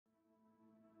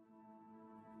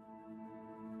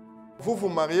vous vous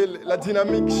mariez, la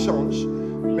dynamique change.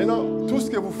 Maintenant, tout ce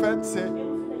que vous faites, c'est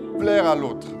plaire à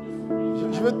l'autre.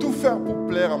 Je vais tout faire pour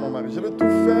plaire à mon mari. Je vais tout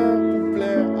faire pour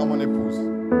plaire à mon épouse.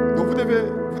 Donc vous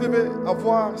devez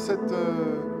avoir cette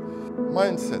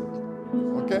mindset.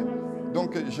 Ok?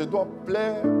 Donc je dois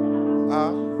plaire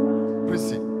à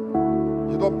Priscille.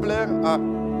 Je dois plaire à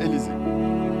Élisée.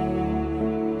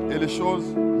 Et les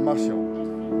choses marcheront.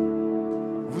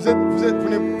 Vous n'êtes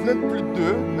plus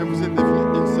deux, mais vous êtes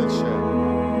devenus une seule chair.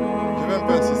 Je vais un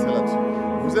peu insister là-dessus.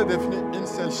 Vous êtes devenus une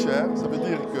seule chair, ça veut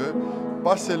dire que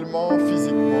pas seulement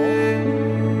physiquement,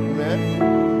 mais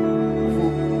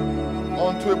vous,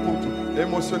 en tout et pour tout,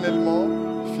 émotionnellement,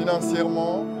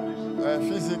 financièrement,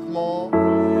 physiquement,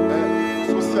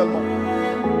 socialement.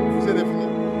 Vous êtes devenus.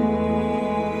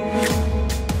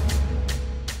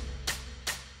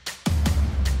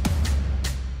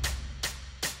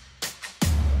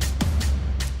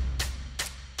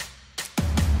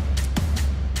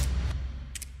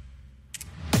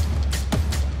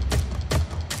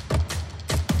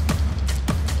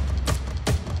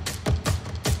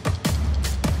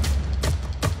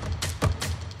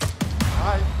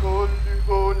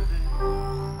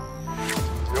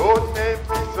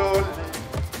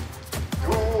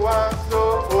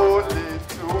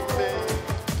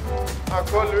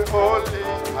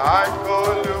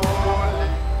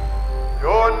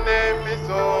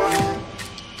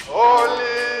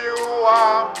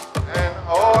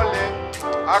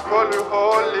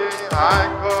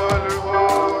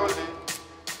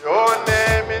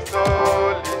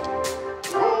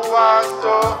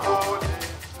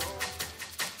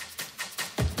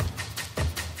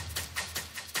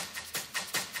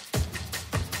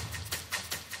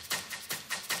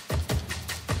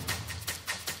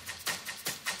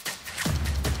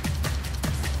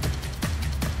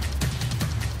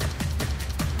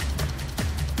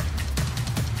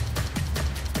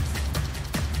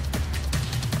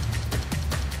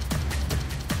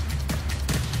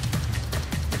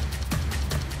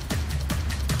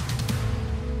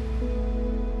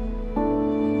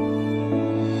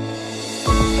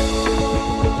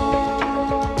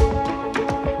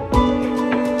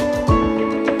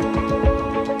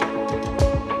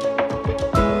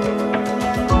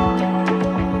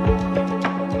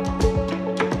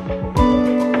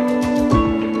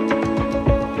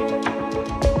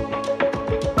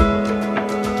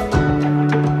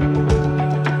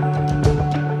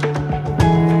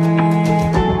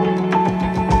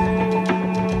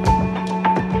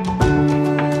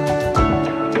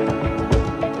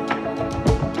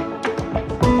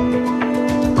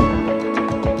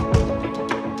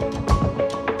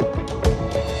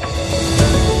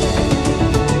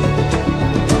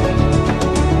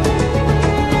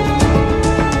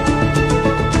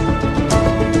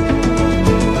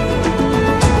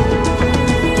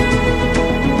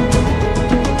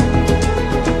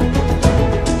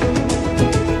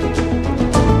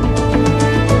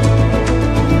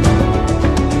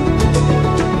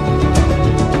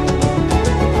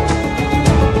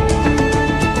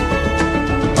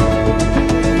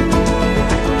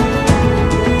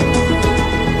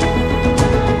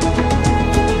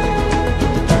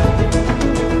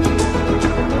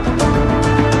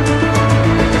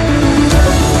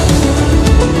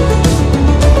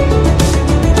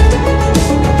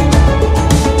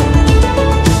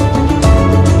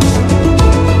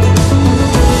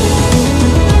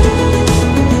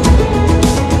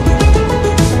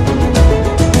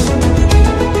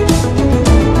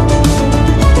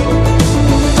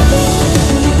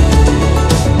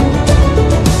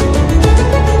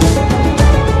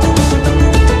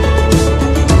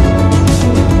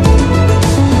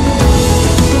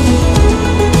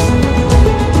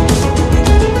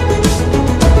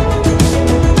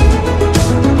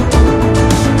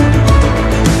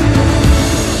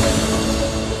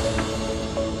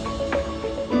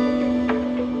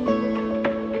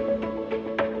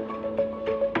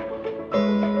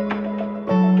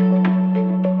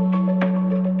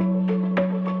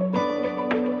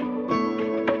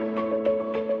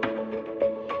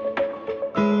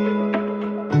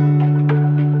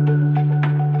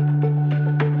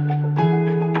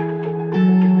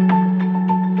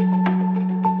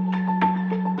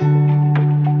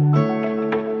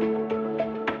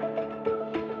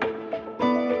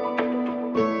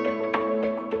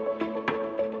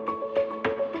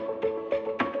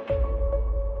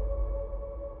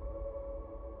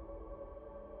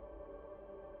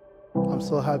 I'm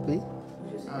so happy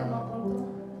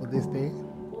for this day.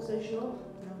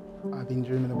 I've been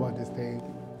dreaming about this day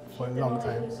for a long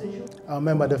time. I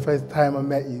remember the first time I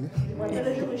met you.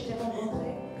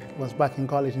 was back in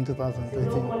college in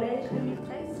 2013.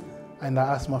 And I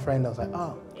asked my friend, I was like,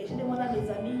 oh. I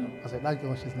was like, that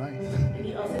girl, she's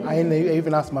nice. I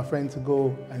even asked my friend to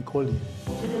go and call you.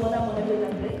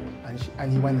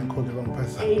 And he went and called the wrong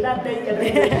person.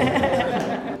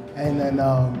 And then,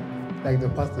 like the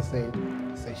pastor said,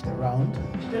 searched around.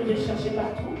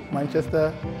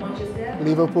 Manchester,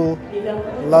 Liverpool,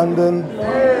 London,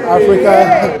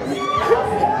 Africa.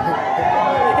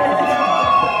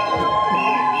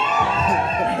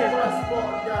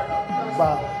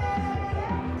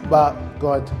 But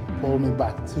God pulled me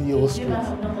back to your street.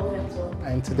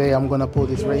 And today I'm going to pull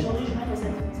this ring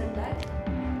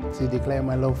to declare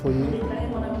my love for you.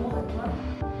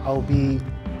 I'll be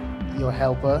your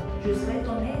helper,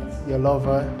 your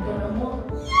lover,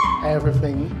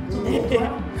 everything.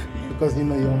 Because you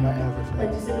know you're my everything.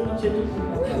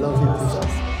 I love you,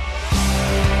 precious.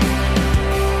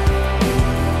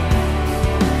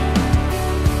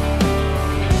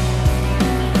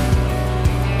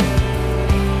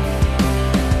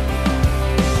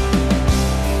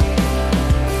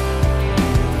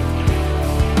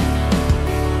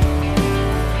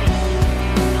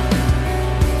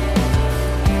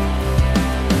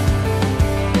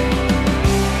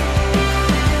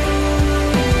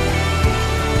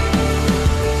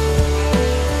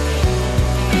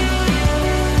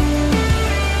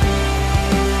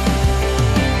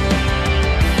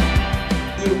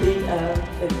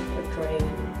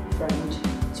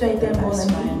 Tu as été un bon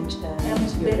ami,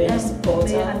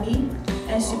 meilleur ami,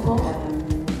 un support.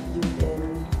 You've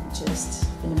been just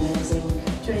an amazing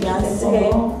Tu as été fiancé.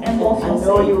 un bon I know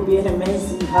fiancé. you'll be an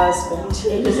amazing husband.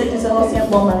 Et je sais que tu seras aussi un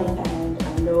bon mari. And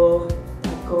I know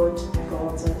that God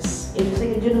brought us. Et je sais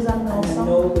que Dieu nous a mis And I ensemble.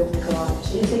 know with God,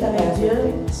 Et je sais qu'avec Dieu,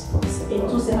 everything is et tout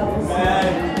possible. sera possible.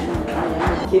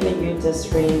 I'm giving you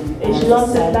this ring. Et je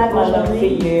lance cette bague for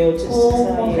you, just pour to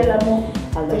tell montrer you l'amour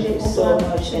I que love j'ai you pour so toi,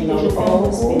 much et and que je I'll t'aime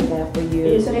always beaucoup. be there for you.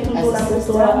 Et je serai toujours là As a pour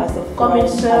sister, toi, as a comme une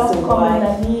friend, sœur, as a comme un wife,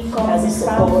 ami, comme as a une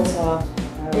femme. supporter.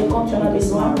 Et quand tu en as in this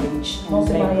besoin marriage, dans and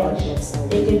ce may God mariage, bless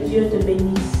you. et que Dieu te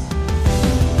bénisse.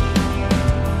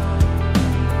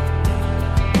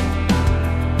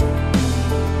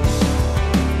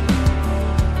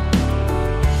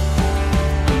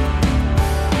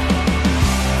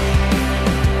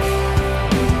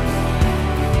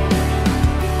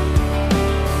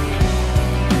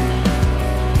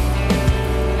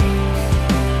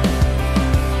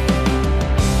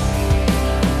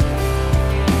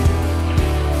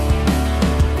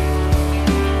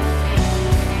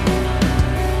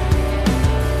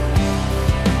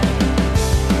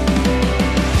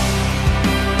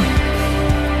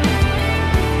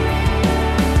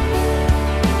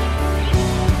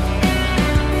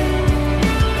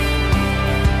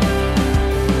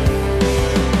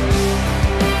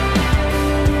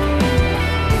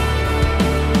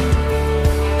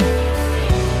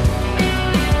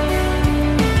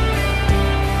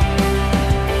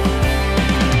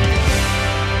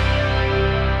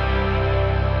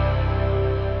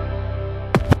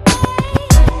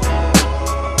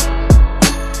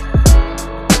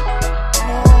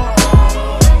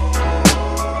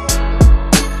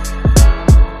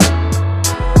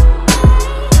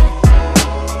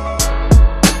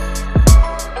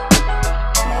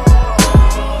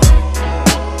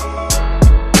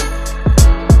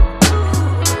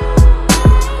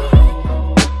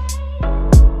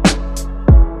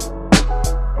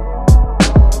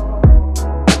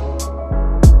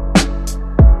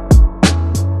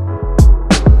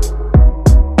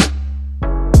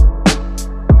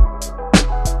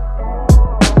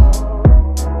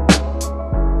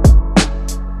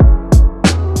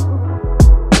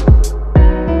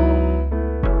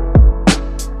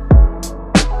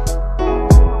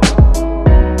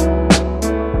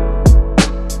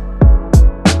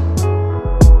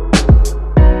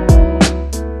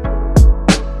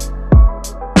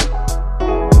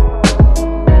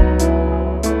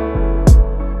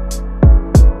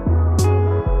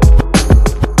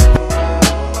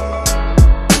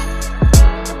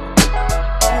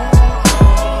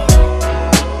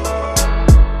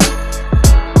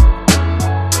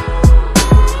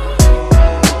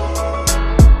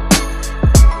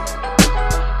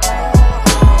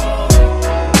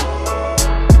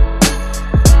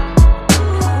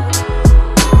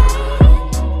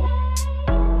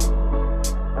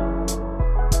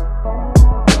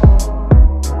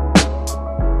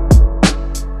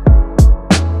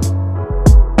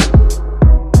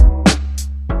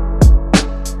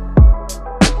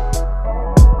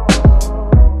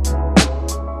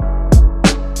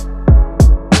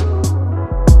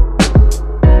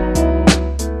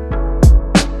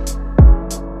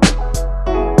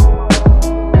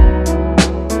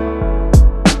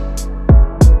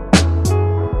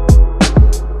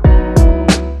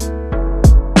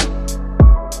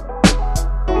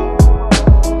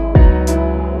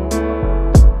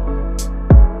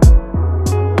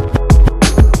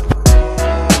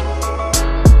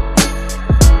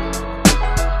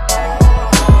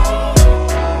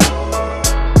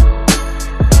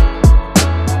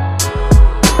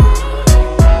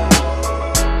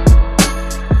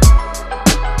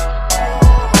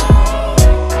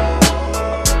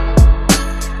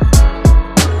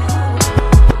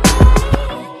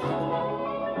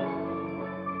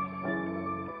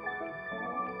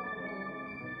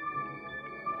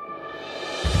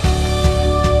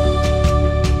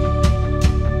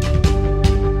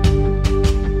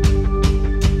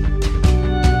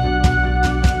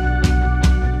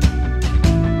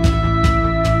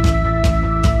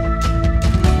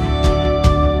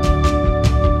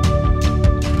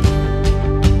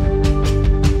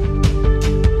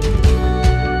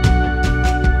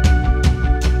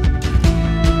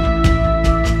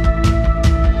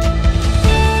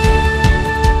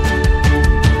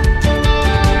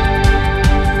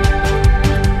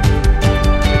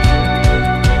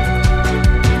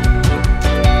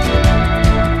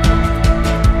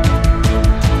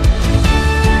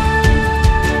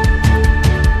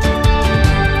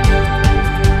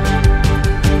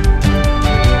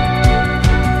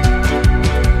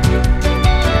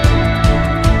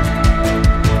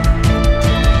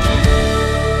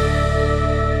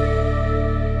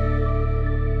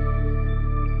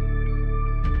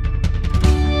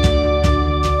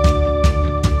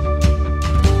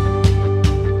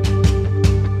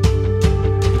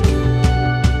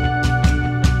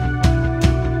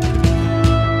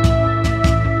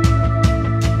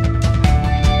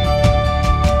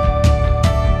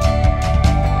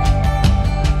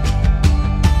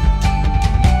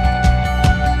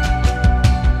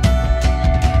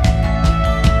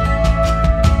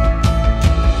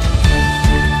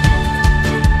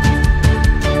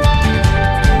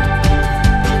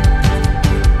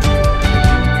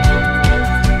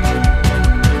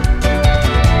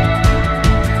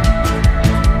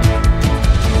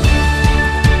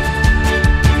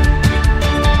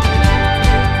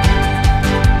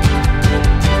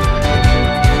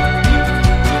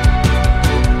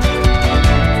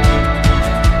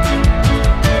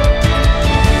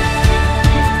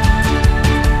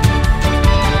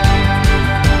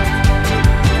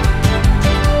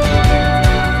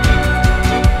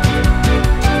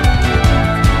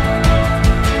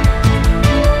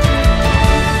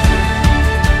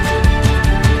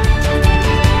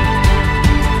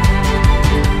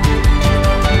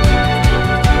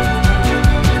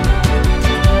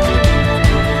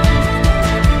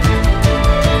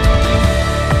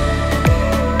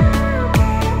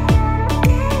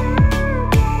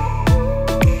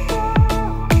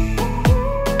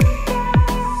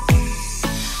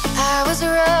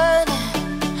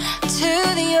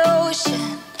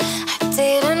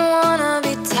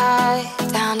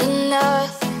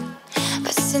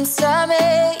 since I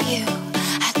met you.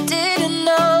 I didn't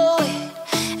know it,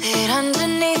 that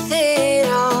underneath it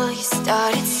all you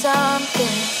started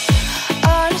something.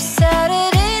 On a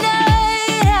Saturday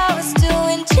night I was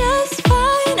doing just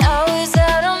fine. I was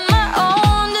out on my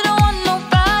own, didn't want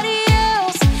nobody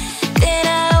else. Then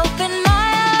I opened my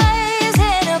eyes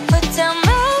and I put down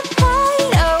my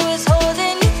pride. I was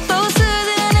holding you closer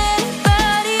than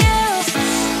anybody else.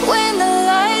 When the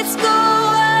lights go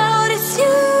out, it's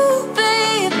you,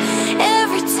 babe.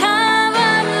 Every time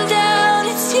I'm down,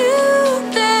 it's you,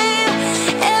 babe.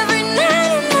 Every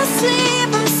night in my sleep,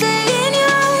 I'm saying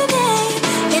your name.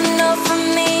 You know, for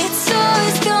me, it's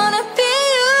always gonna be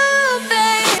you,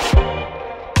 babe.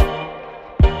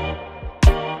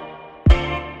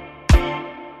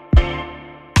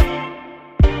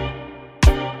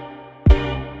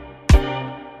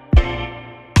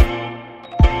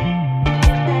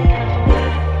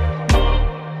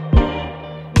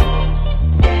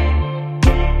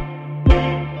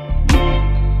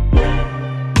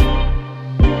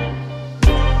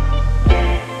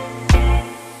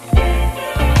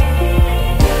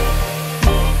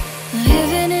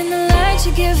 Living in the light,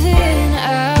 you're giving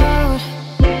out.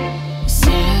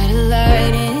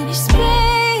 Satellite in your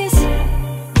space.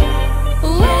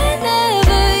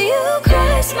 Whenever you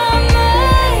cross my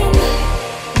mind,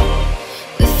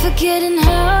 we're forgetting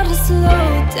how to slow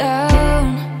down.